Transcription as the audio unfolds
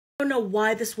I don't know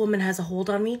why this woman has a hold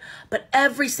on me, but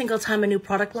every single time a new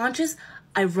product launches,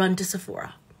 I run to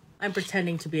Sephora. I'm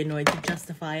pretending to be annoyed to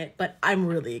justify it, but I'm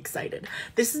really excited.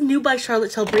 This is new by Charlotte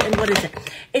Tilbury, and what is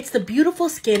it? It's the Beautiful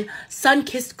Skin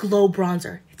Sun-Kissed Glow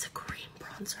Bronzer. It's a cream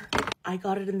bronzer. I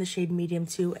got it in the shade medium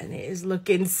too, and it is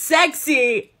looking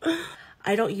sexy.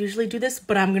 I don't usually do this,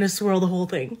 but I'm gonna swirl the whole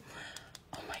thing.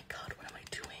 Oh my God, what am I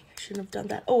doing? I shouldn't have done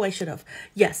that. Oh, I should have.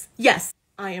 Yes, yes.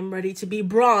 I am ready to be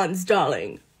bronze,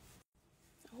 darling.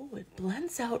 Oh, it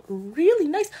blends out really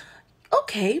nice.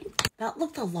 Okay, that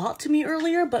looked a lot to me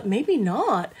earlier, but maybe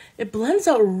not. It blends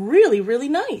out really, really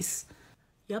nice.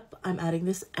 Yep, I'm adding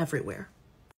this everywhere.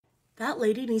 That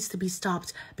lady needs to be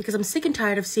stopped because I'm sick and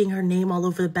tired of seeing her name all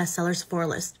over the bestseller Sephora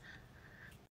list.